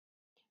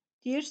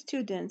Dear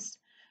students,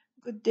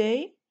 good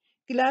day.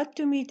 Glad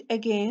to meet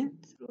again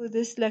through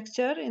this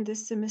lecture in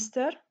this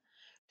semester.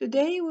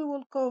 Today we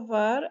will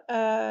cover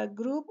a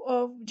group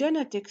of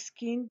genetic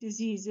skin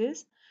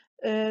diseases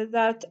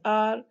that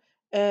are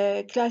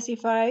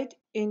classified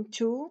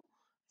into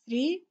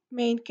three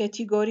main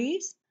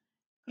categories: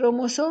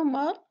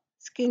 chromosomal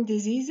skin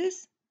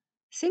diseases,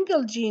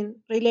 single gene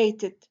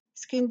related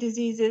skin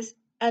diseases,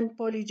 and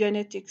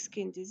polygenetic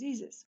skin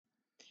diseases.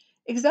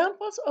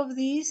 Examples of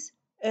these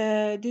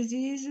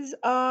diseases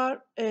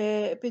are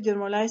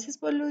epidermolysis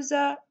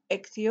bullosa,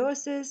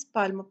 ichthyosis,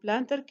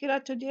 palmoplantar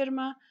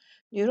keratoderma,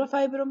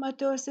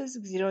 neurofibromatosis,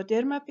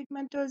 xeroderma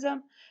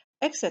pigmentosum,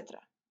 etc.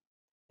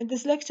 In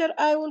this lecture,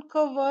 I will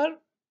cover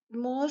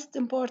most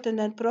important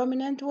and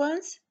prominent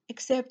ones,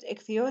 except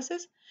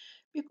ichthyosis,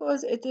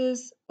 because it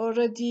is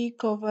already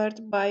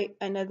covered by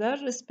another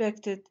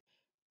respected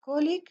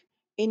colleague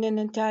in an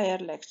entire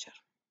lecture.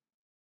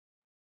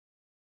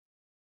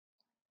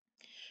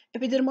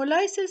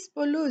 Epidermolysis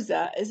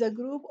bullosa is a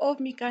group of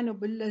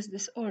mechanobullous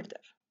disorder.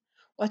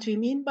 What we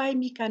mean by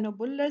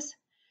mechanobullous,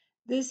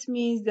 this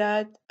means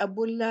that a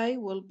bullae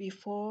will be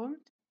formed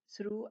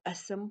through a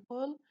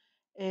simple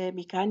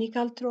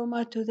mechanical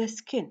trauma to the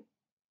skin.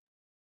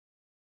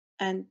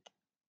 And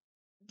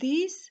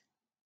these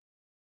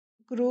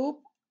group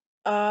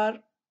are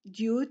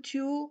due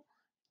to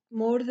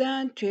more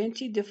than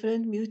 20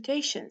 different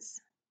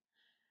mutations.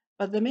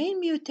 But the main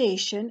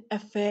mutation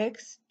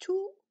affects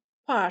two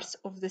parts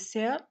of the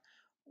cell,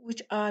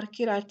 which are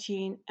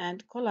keratin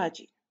and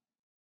collagen.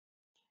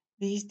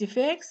 These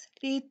defects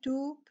lead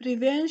to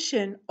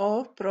prevention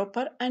of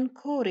proper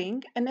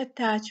anchoring and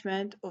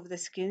attachment of the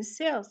skin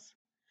cells,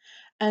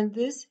 and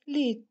this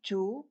leads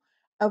to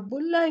a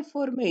bull-like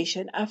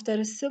formation after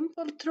a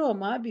simple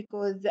trauma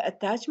because the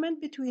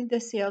attachment between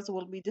the cells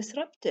will be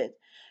disrupted.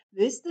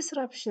 This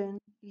disruption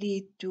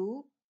leads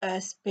to a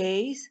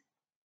space,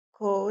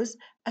 cause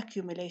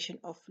accumulation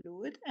of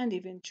fluid, and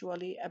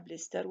eventually a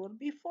blister will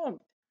be formed.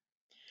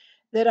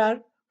 There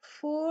are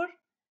four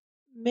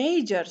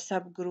major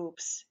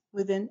subgroups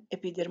within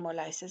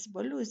epidermolysis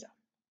bullosa.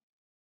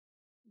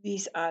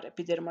 These are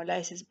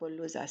epidermolysis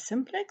bullosa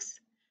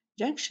simplex,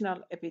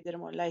 junctional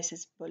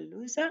epidermolysis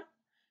bullosa,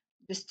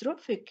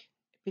 dystrophic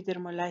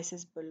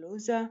epidermolysis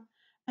bullosa,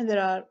 and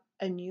there are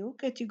a new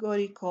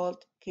category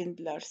called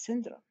Kindler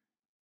syndrome.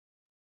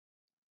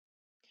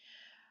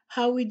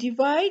 How we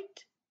divide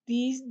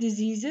these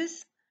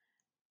diseases?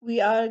 We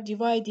are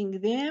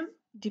dividing them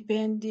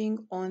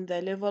depending on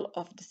the level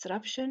of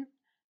disruption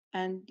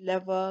and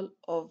level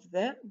of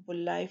the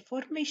bullae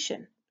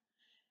formation.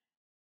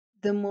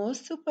 The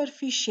most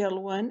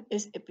superficial one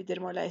is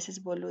epidermolysis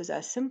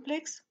bullosa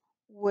simplex,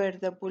 where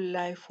the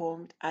bullae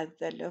formed at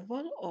the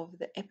level of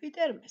the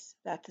epidermis.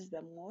 That is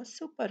the most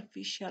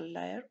superficial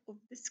layer of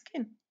the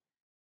skin.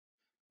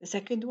 The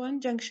second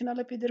one, junctional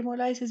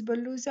epidermolysis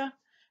bullosa,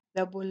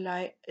 the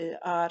bullae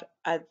are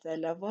at the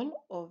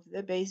level of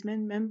the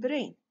basement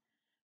membrane.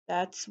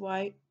 That's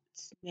why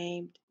it's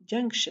named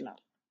junctional.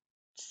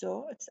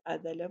 So it's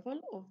at the level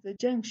of the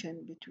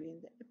junction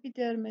between the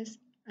epidermis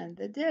and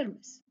the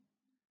dermis.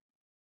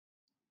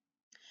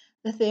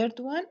 The third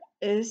one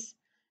is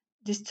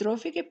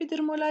dystrophic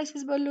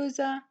epidermolysis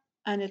bullosa,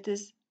 and it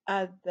is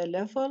at the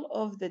level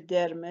of the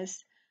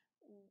dermis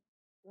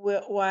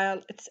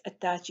while it's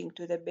attaching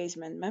to the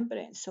basement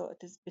membrane. So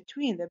it is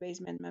between the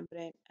basement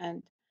membrane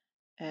and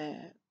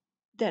uh,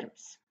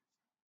 dermis.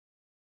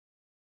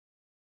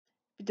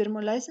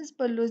 Epidermolysis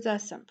bullosa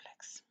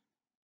simplex.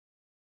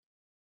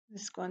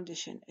 This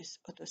condition is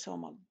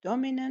autosomal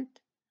dominant.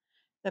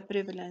 The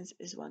prevalence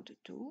is 1 to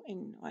 2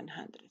 in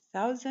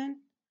 100,000, and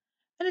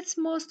it's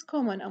most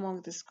common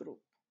among this group.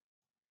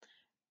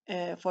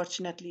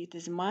 Fortunately, it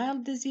is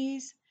mild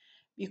disease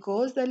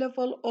because the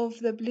level of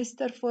the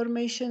blister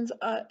formations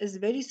is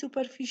very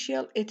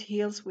superficial. It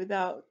heals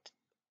without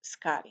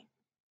scarring.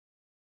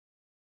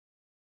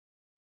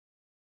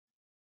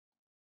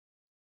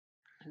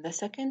 And the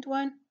second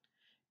one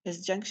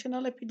is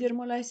junctional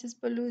epidermolysis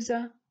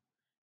bullosa,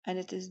 and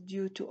it is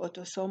due to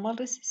autosomal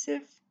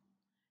recessive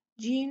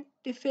gene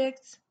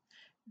defects.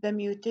 The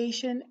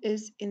mutation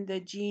is in the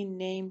gene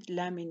named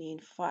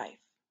laminin 5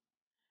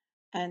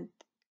 and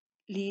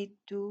lead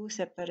to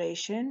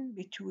separation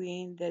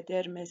between the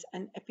dermis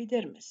and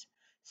epidermis.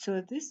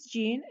 So this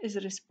gene is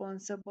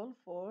responsible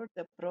for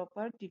the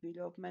proper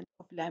development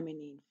of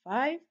laminin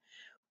 5,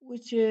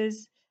 which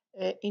is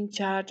in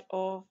charge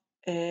of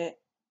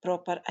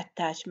proper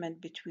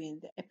attachment between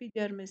the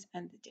epidermis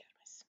and the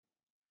dermis.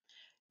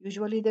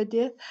 Usually the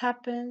death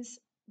happens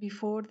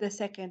before the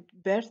second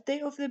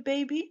birthday of the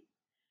baby.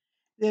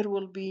 There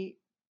will be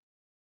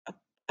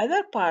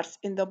other parts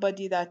in the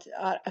body that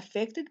are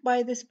affected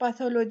by this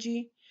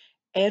pathology: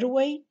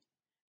 airway,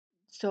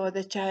 so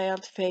the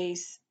child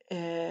face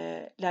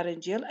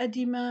laryngeal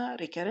edema,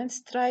 recurrent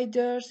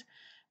stridors,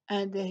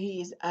 and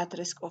he is at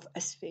risk of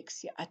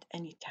asphyxia at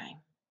any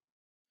time.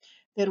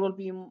 There will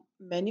be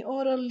many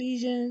oral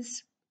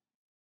lesions,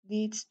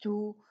 leads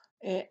to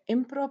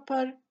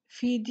improper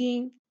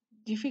feeding,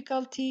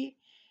 difficulty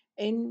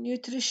in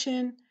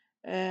nutrition,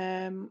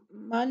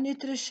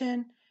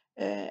 malnutrition,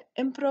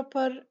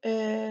 improper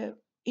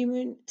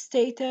immune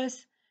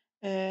status,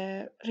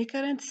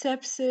 recurrent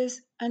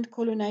sepsis, and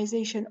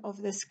colonization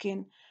of the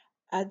skin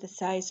at the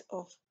size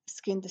of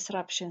skin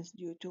disruptions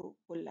due to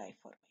bullae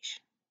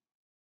formation.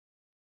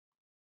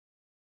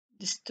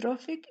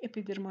 Dystrophic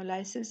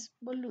epidermolysis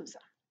bullosa.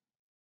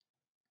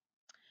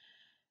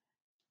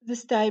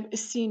 This type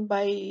is seen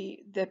by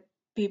the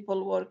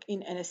people work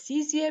in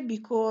anesthesia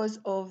because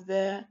of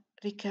the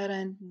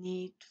recurrent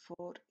need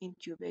for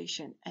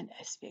intubation and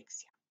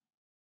asphyxia.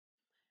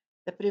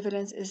 The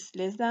prevalence is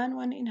less than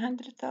 1 in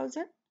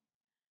 100,000,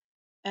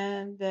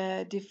 and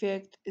the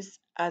defect is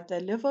at the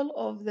level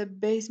of the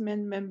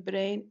basement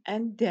membrane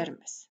and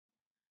dermis.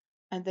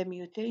 And the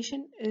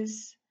mutation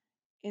is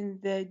in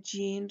the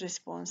gene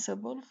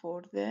responsible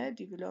for the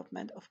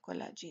development of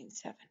collagen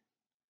 7.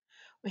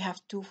 We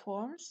have two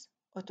forms,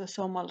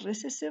 autosomal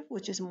recessive,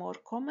 which is more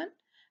common,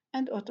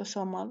 and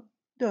autosomal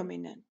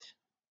dominant.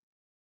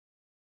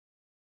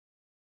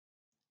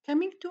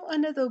 Coming to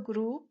another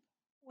group,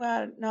 we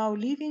are now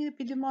leaving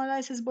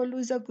epidermolysis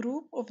bullosa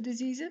group of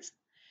diseases,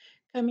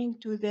 coming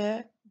to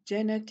the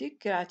genetic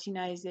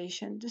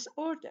keratinization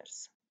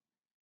disorders.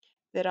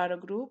 There are a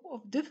group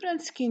of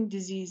different skin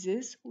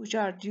diseases which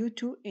are due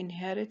to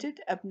inherited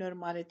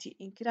abnormality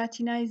in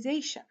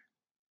keratinization.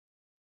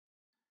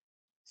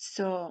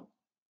 So,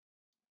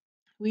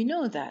 we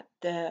know that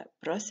the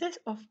process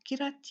of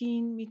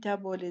keratin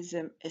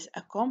metabolism is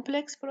a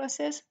complex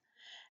process,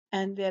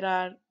 and there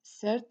are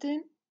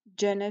certain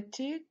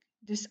genetic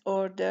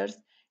disorders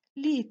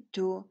lead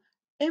to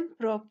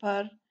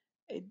improper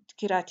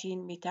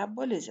keratin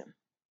metabolism.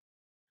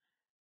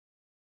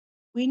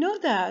 We know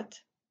that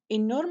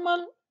in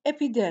normal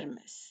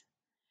epidermis,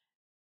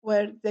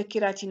 where the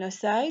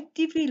keratinocyte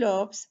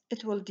develops,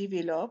 it will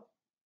develop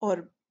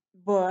or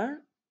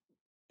burn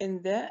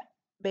in the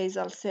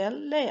basal cell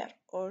layer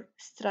or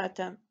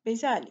stratum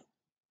basale.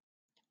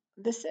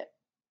 This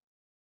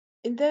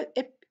in the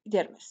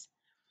epidermis.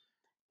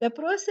 The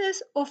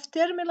process of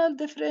terminal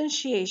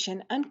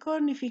differentiation and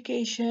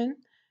cornification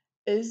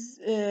is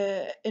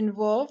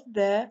involved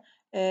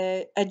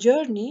a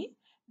journey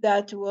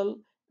that will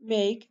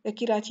make the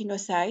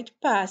keratinocyte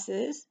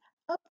passes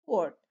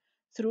upward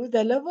through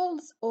the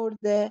levels or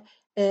the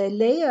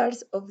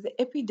layers of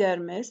the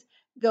epidermis,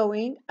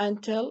 going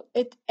until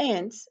it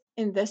ends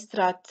in the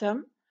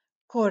stratum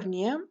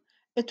corneum.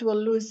 It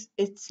will lose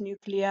its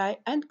nuclei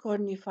and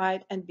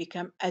cornified and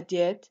become a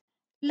dead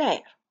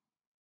layer.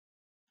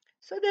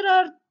 So there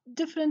are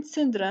different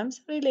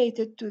syndromes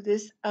related to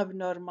this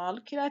abnormal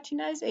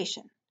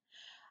keratinization,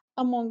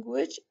 among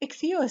which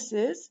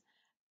ichthyosis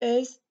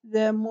is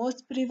the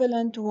most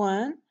prevalent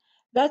one.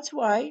 That's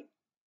why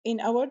in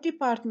our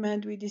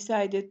department we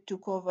decided to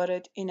cover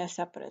it in a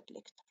separate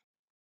lecture.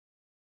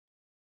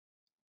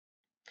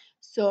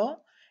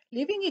 So,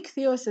 leaving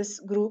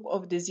ichthyosis group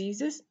of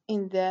diseases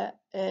in the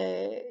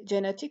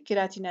genetic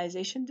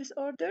keratinization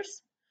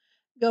disorders,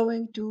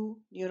 going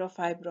to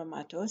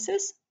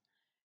neurofibromatosis.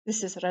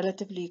 This is a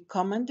relatively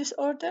common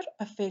disorder,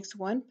 affects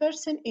one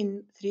person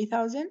in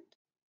 3,000,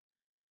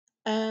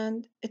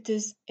 and it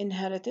is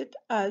inherited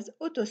as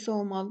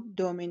autosomal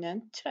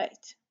dominant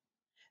trait.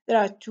 There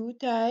are two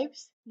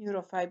types,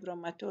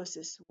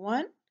 neurofibromatosis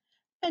 1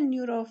 and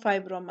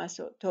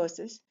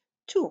neurofibromatosis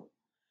 2.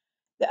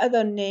 The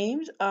other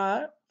names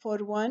are, for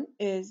one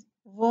is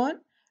von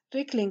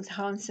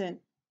Recklinghausen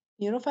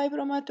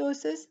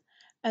neurofibromatosis,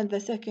 and the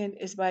second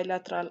is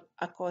bilateral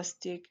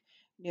acoustic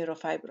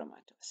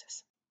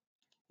neurofibromatosis.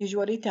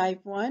 Usually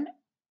type 1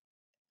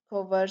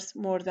 covers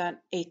more than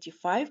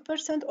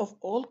 85% of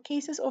all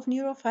cases of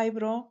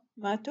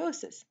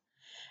neurofibromatosis.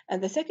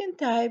 And the second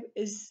type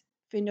is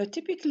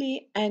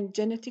phenotypically and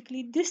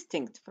genetically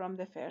distinct from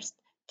the first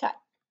type.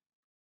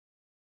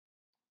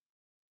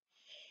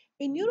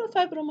 In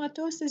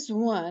neurofibromatosis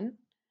 1,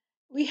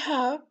 we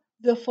have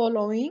the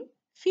following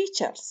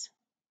features.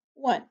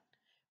 1.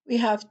 We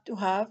have to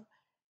have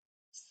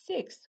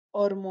 6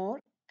 or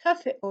more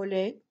cafe au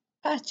lait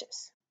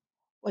patches.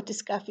 What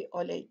is cafe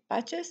au lait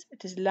patches?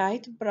 It is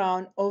light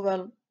brown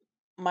oval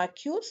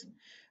macules,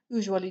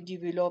 usually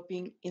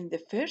developing in the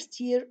first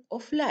year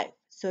of life.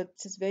 So it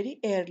is very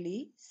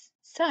early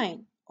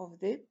sign of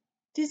the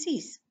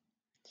disease.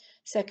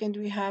 Second,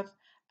 we have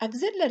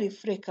axillary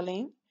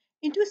freckling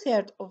in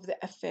 2/3 of the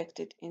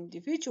affected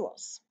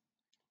individuals.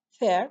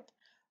 Third,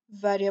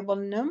 variable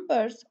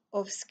numbers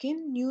of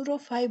skin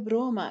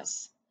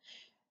neurofibromas,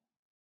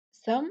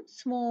 some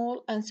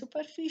small and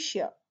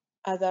superficial,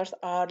 others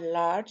are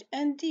large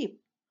and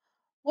deep.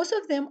 Most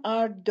of them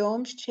are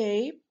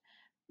dome-shaped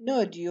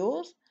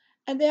nodules,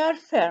 and they are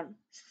firm.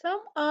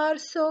 Some are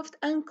soft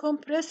and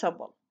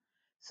compressible.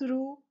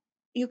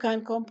 You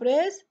can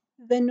compress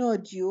the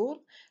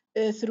nodule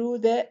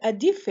through a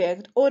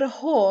defect or a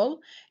hole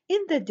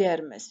in the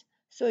dermis.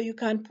 So you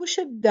can push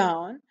it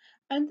down,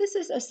 and this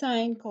is a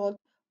sign called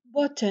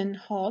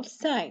buttonhole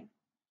sign.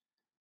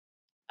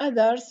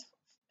 Others,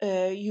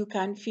 you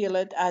can feel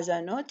it as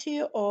a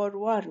knotty or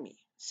wormy.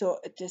 So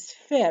it is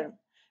firm.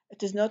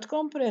 It is not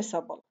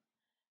compressible,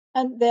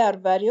 and they are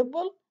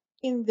variable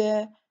in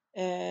the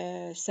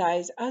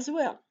size as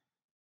well.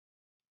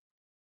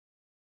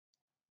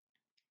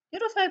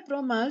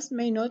 Neurofibromas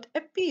may not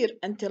appear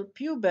until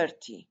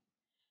puberty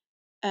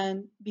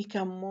and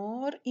become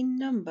more in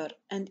number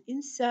and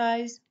in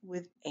size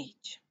with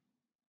age.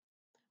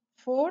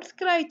 Fourth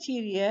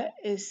criteria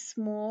is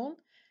small,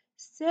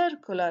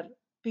 circular,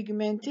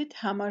 pigmented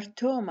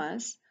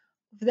hamartomas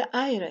of the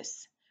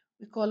iris.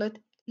 We call it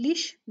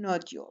leash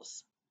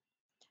nodules.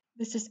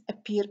 This is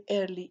appear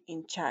early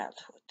in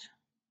childhood.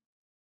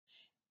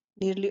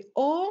 Nearly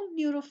all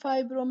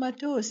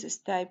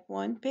neurofibromatosis type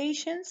 1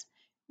 patients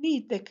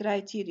meet the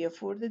criteria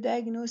for the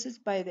diagnosis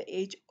by the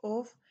age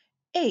of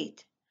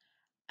 8,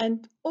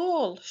 and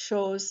all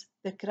shows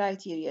the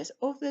criteria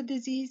of the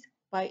disease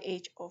by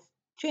age of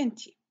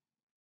 20.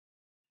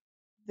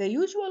 The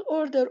usual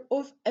order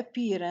of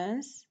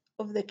appearance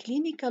of the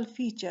clinical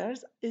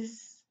features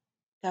is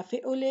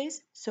cafe au lait.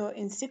 So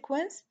in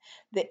sequence,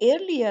 the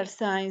earlier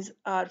signs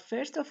are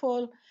first of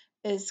all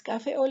is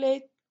cafe au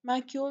lait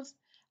macules,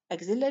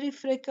 axillary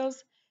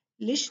freckles,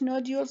 leash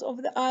nodules of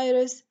the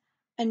iris,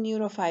 and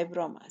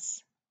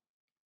neurofibromas.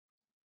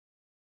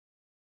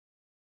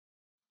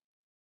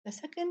 The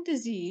second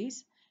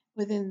disease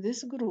within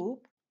this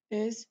group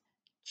is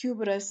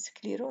tuberous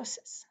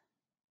sclerosis.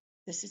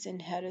 This is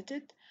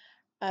inherited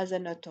as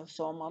an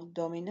autosomal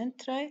dominant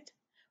trait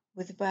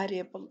with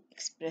variable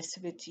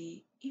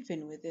expressivity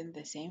even within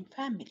the same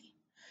family.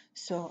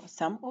 So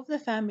some of the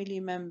family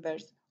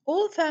members,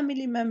 all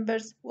family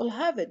members will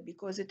have it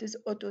because it is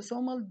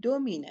autosomal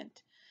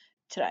dominant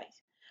trait,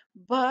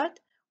 but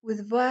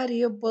with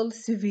variable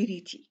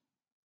severity.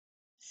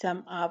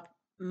 Some have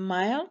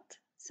mild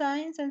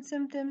signs and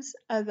symptoms,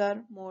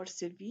 other more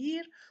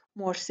severe,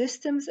 more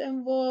systems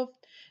involved,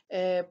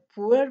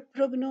 poor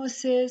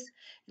prognosis,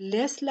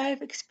 less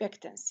life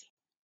expectancy.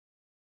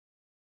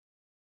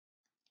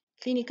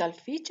 Clinical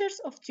features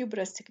of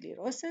tuberous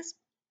sclerosis.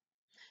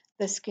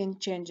 The skin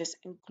changes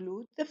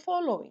include the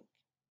following: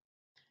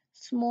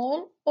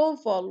 small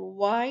oval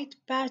white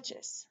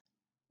patches,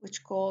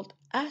 which called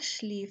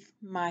ash leaf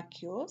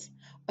macules,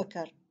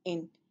 occur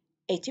in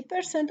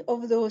 80%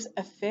 of those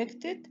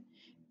affected.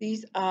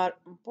 These are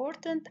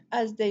important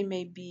as they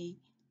may be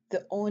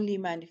the only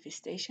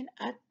manifestation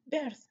at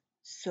birth.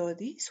 So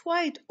these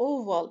white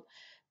oval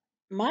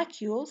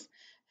macules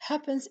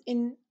happens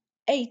in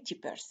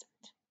 80%,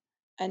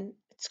 and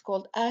it's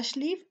called ash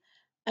leaf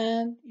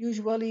and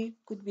usually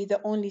could be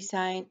the only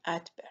sign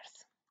at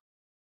birth.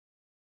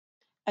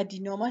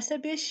 Adenoma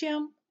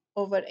sebaceum,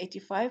 over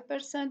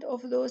 85%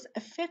 of those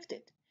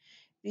affected.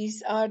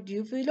 These are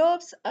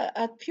develops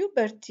at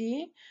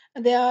puberty,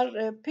 and they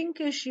are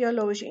pinkish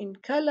yellowish in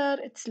color.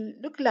 It's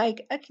look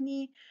like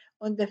acne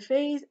on the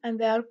face, and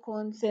they are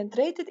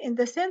concentrated in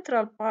the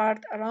central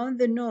part around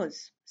the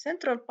nose,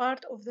 central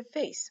part of the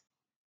face.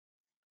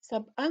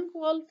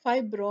 Subungual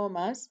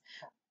fibromas,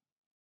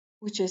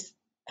 which is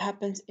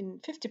happens in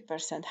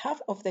 50%.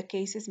 Half of the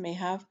cases may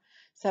have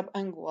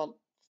subungual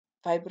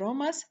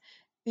fibromas.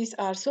 These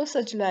are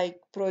sausage-like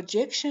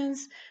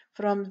projections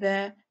from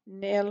the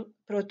nail,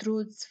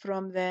 protrudes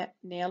from the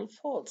nail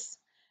folds.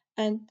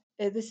 And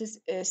this is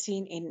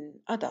seen in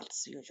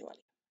adults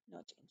usually,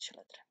 not in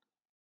children.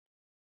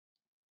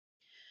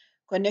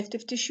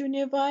 Connective tissue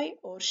nevi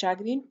or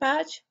shagreen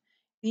patch.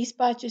 These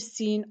patches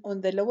seen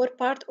on the lower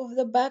part of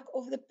the back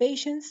of the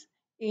patients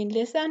in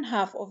less than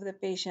half of the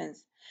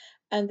patients.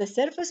 And the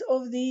surface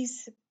of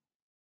these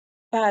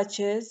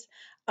patches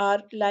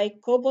are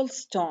like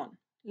cobblestone,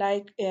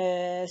 like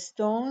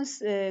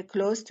stones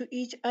close to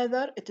each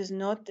other. It is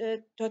not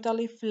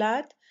totally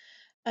flat,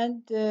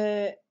 and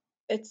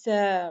it's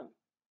uh,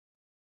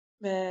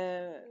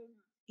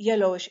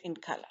 yellowish in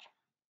color.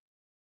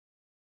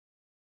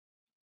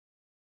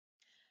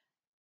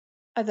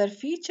 Other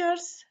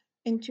features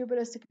in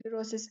tuberous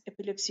sclerosis: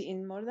 epilepsy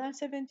in more than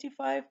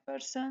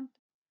 75%,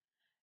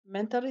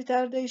 mental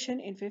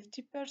retardation in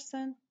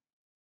 50%,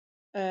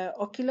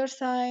 ocular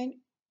sign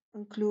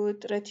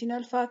include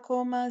retinal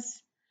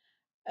phacomas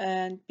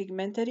and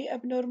pigmentary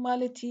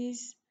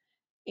abnormalities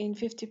in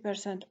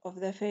 50% of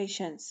the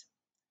patients.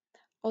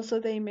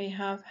 Also, they may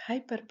have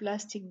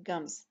hyperplastic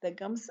gums. The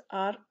gums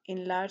are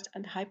enlarged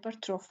and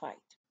hypertrophied.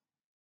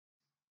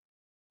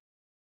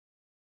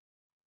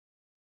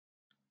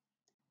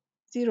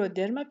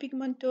 Xeroderma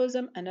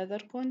pigmentosum, another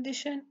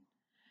condition.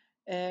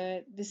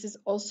 This is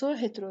also a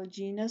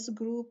heterogeneous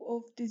group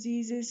of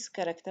diseases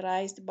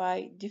characterized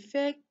by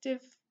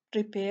defective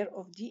repair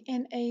of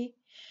DNA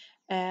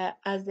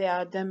as they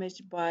are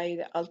damaged by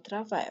the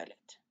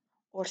ultraviolet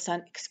or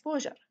sun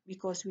exposure,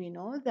 because we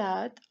know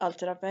that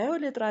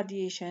ultraviolet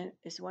radiation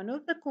is one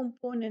of the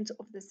components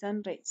of the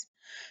sun rays.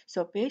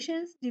 So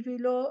patients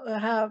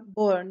have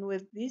born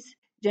with this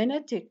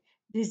genetic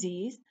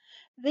disease.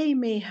 They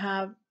may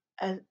have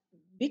a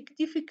big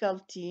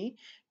difficulty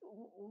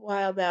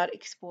while they are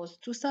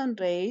exposed to sun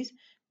rays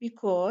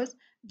because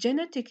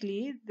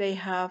genetically they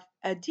have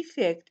a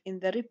defect in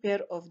the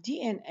repair of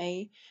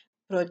DNA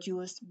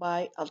produced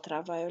by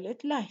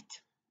ultraviolet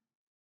light.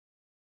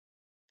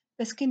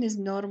 The skin is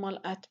normal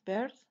at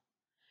birth.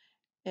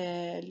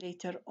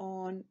 Later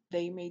on,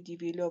 they may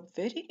develop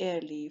very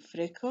early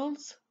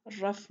freckles,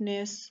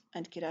 roughness,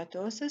 and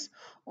keratosis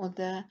on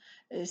the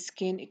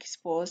skin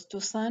exposed to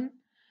sun,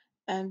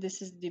 and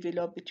this is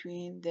developed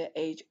between the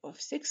age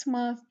of 6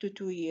 months to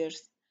 2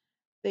 years.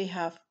 They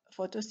have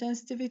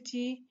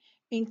photosensitivity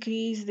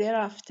increase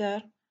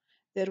thereafter.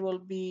 There will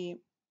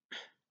be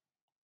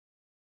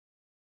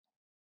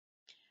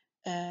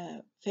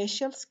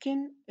facial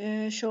skin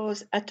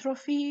shows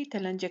atrophy,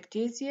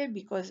 telangiectasia,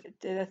 because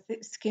the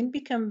skin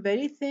become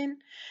very thin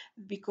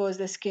because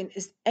the skin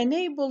is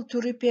unable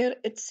to repair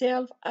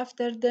itself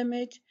after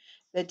damage.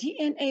 The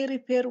DNA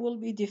repair will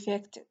be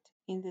defected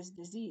in this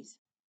disease.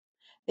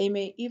 They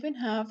may even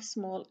have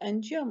small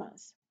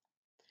angiomas.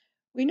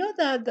 We know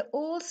that the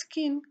all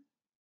skin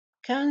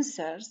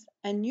cancers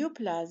and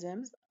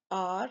neoplasms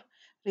are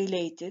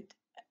related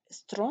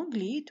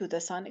strongly to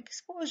the sun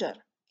exposure,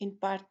 in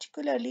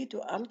particularly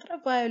to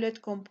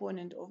ultraviolet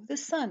component of the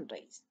sun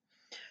rays.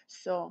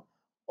 So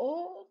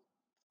all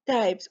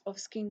types of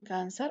skin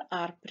cancer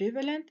are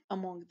prevalent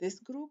among this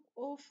group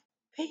of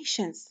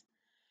patients.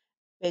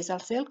 Basal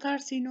cell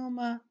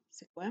carcinoma,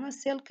 squamous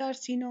cell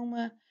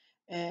carcinoma,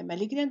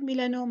 malignant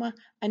melanoma,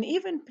 and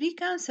even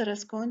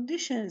precancerous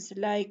conditions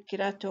like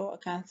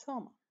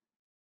keratoacanthoma.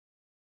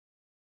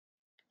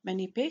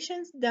 Many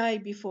patients die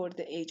before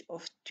the age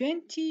of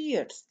 20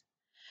 years.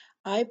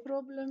 Eye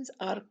problems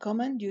are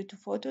common due to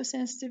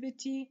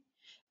photosensitivity.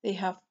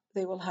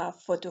 They will have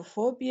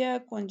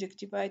photophobia,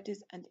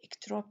 conjunctivitis, and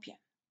ectropia.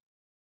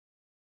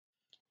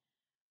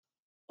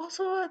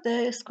 Also,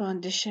 this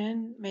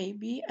condition may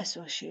be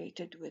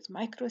associated with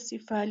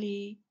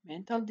microcephaly,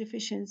 mental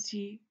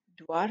deficiency,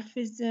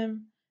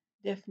 dwarfism,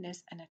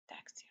 deafness, and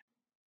ataxia.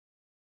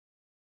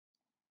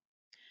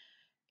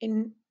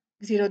 In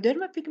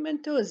xeroderma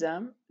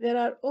pigmentosum, there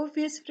are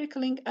obvious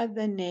freckling at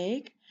the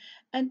neck,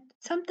 and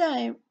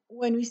sometimes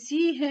when we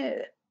see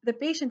the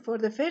patient for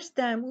the first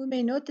time, we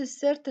may notice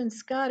certain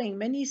scarring,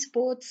 many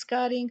spots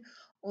scarring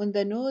on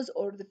the nose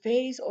or the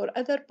face or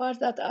other parts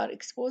that are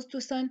exposed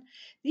to sun.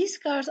 These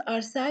scars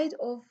are signs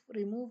of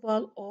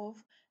removal of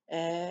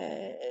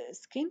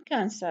skin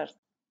cancer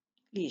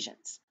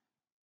lesions.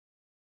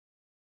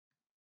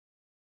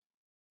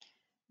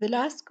 The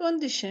last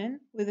condition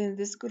within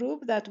this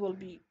group that will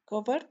be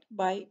covered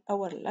by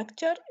our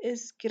lecture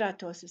is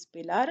keratosis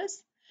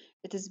pilaris.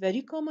 It is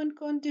very common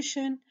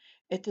condition.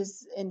 It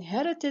is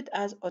inherited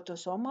as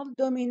autosomal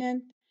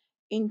dominant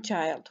in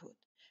childhood.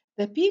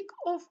 The peak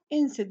of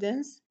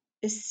incidence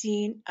is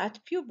seen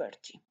at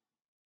puberty.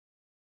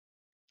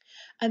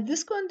 And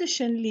this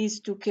condition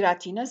leads to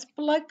keratinous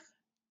plaque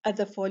at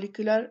the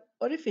follicular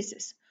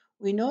orifices.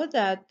 We know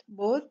that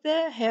both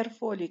the hair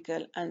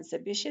follicle and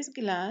sebaceous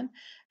gland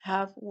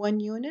have one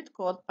unit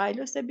called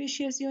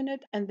pilosebaceous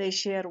unit, and they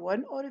share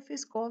one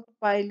orifice called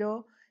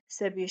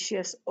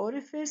pilosebaceous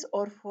orifice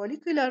or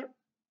follicular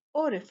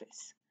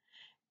orifice,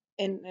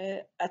 and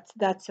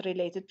that's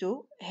related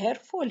to hair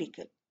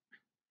follicle.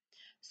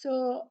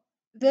 So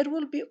there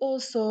will be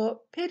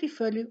also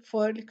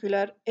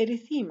perifollicular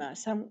erythema.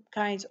 Some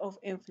kinds of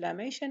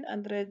inflammation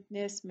and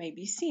redness may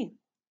be seen.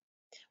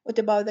 What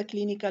about the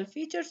clinical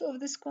features of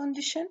this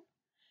condition?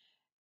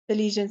 The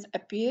lesions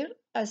appear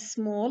as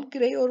small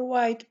gray or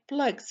white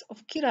plugs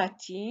of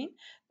keratin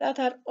that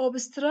are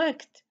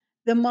obstruct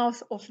the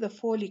mouth of the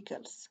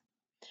follicles,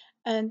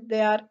 and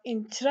they are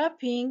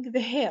entrapping the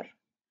hair.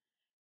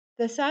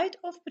 The site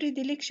of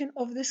predilection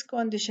of this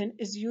condition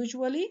is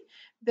usually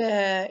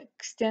the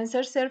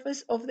extensor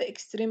surface of the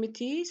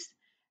extremities,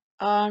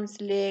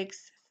 arms,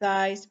 legs,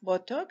 thighs,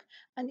 buttock,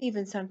 and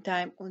even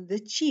sometimes on the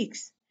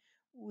cheeks.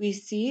 We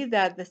see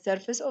that the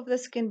surface of the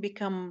skin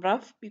become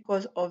rough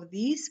because of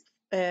these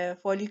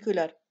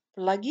follicular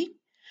plugging,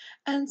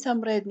 and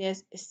some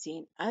redness is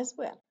seen as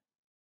well.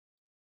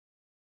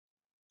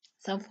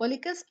 Some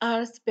follicles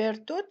are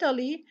spared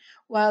totally,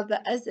 while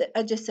the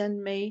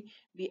adjacent may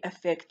be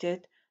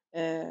affected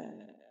uh,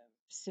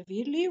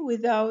 severely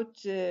without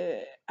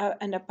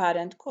an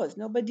apparent cause.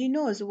 Nobody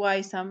knows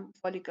why some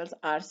follicles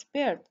are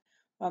spared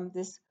from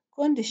this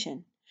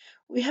condition.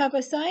 We have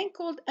a sign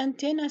called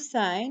antenna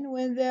sign.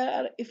 When there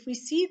are, if we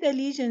see the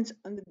lesions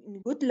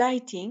in good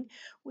lighting,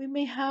 we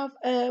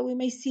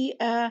may see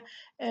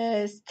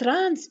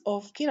strands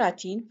of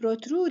keratin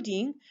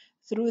protruding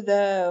through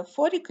the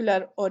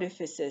follicular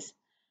orifices.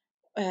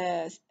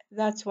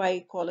 That's why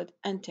I call it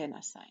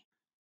antenna sign.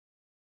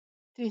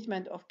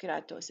 Treatment of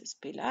keratosis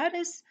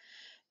pilaris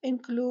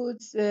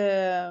includes,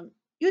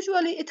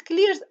 usually it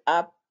clears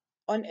up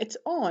on its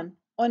own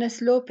on a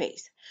slow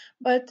pace,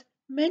 but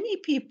many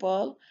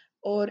people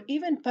or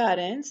even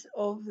parents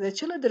of the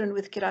children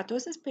with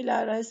keratosis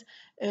pilaris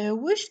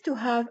wish to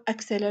have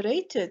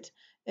accelerated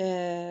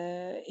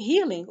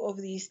healing of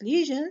these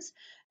lesions,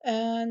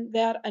 and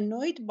they are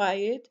annoyed by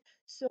it,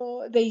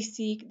 so they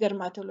seek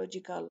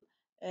dermatological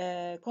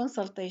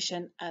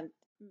consultation and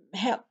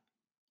help.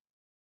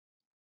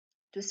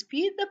 To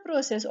speed the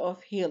process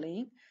of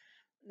healing,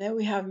 now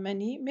we have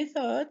many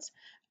methods,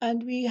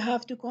 and we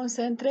have to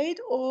concentrate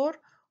or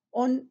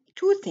on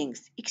two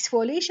things: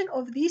 exfoliation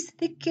of these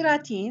thick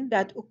keratin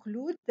that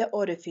occlude the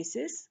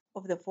orifices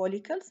of the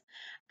follicles,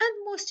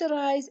 and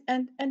moisturize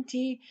and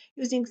anti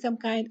using some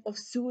kind of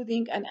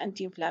soothing and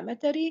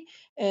anti-inflammatory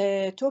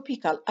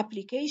topical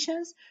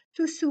applications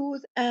to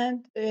soothe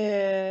and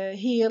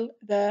heal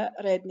the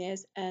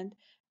redness and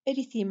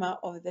erythema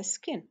of the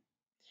skin.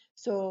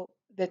 So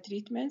the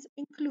treatments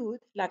include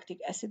lactic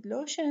acid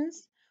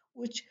lotions,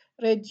 which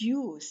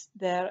reduce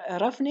the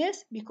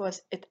roughness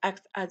because it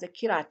acts as a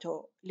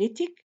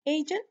keratolytic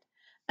agent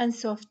and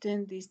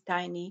soften these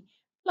tiny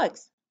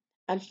plugs.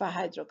 Alpha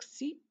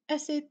hydroxy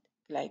acid,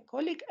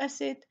 glycolic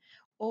acid,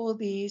 all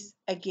these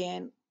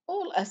again,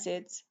 all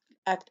acids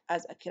act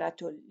as a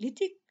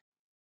keratolytic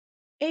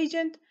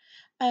agent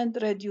and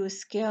reduce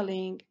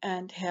scaling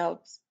and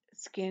helps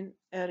skin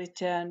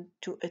return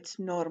to its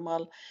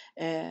normal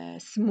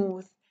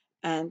smooth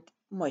and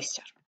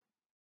moisture.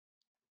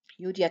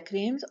 Urea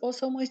creams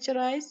also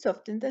moisturize,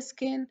 soften the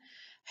skin,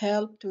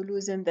 help to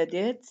loosen the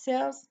dead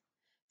cells.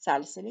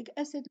 Salicylic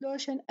acid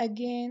lotion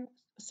again.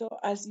 So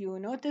as you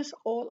notice,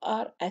 all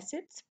are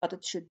acids, but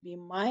it should be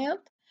mild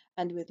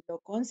and with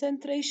low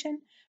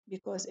concentration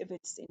because if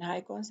it's in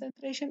high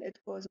concentration, it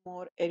causes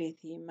more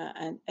erythema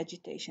and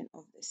agitation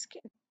of the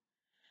skin.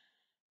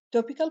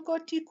 Topical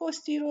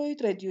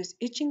corticosteroid reduce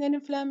itching and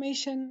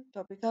inflammation.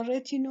 Topical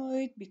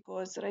retinoid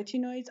because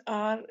retinoids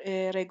are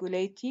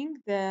regulating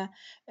the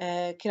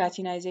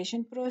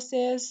keratinization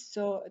process,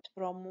 so it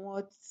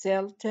promotes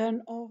cell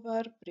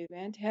turnover,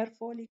 prevent hair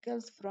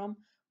follicles from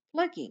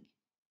plugging.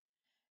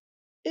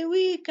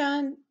 We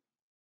can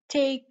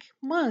take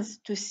months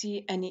to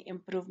see any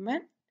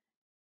improvement,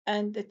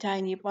 and the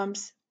tiny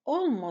bumps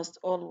almost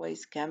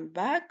always come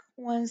back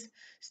once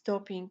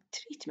stopping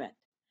treatment.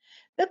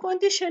 The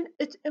condition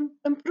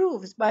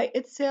improves by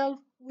itself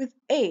with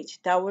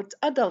age towards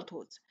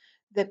adulthood.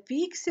 The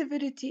peak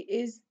severity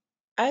is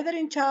either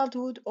in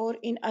childhood or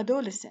in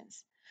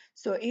adolescence.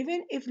 So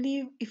even if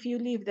you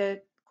leave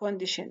the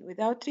condition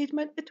without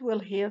treatment, it will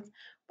heal.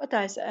 But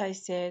as I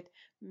said,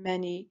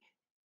 many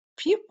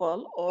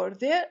people or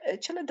their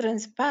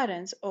children's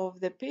parents of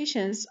the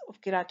patients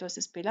of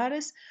keratosis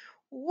pilaris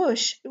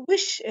wish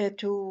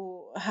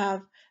to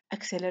have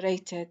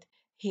accelerated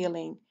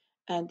healing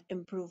and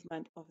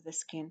improvement of the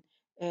skin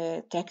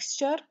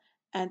texture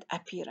and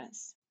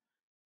appearance.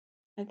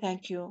 And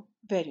thank you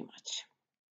very much.